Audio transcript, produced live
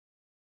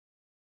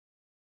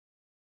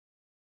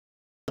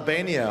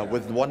Albania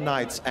with One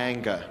Night's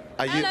Anger.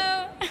 Are you,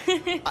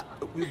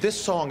 Hello. this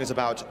song is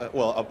about,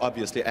 well,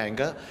 obviously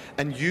anger,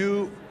 and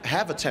you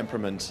have a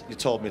temperament, you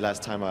told me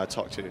last time I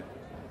talked to you.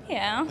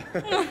 Yeah.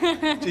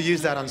 Do you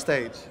use that on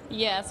stage?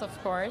 Yes, of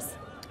course.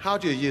 How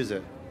do you use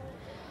it?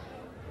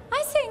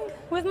 I sing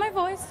with my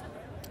voice.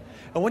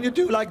 And when you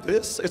do like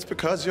this, it's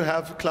because you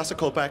have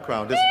classical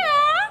background, isn't Yeah.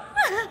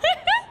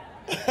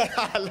 it?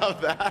 I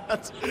love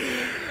that.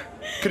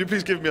 Could you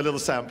please give me a little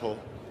sample?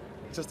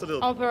 Just a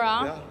little.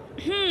 Opera.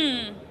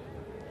 Yeah.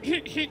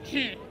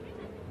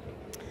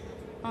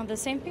 On the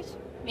same pitch?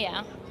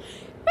 Yeah.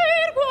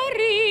 Per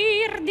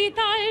guarir di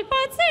tal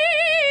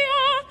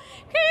pazzia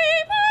che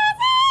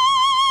passa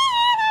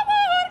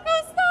l'amor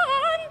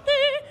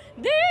costante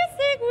de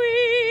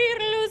seguir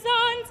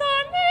l'usanza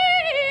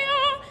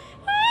mia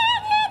e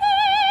di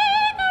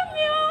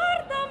cambiar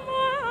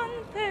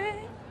d'amante.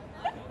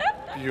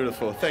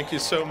 Beautiful. Thank you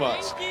so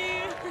much. Thank you.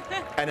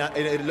 And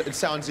it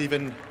sounds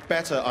even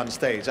better on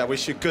stage. I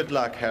wish you good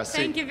luck, Herci.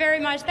 Thank you very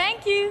much.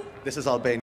 Thank you. This is Albania.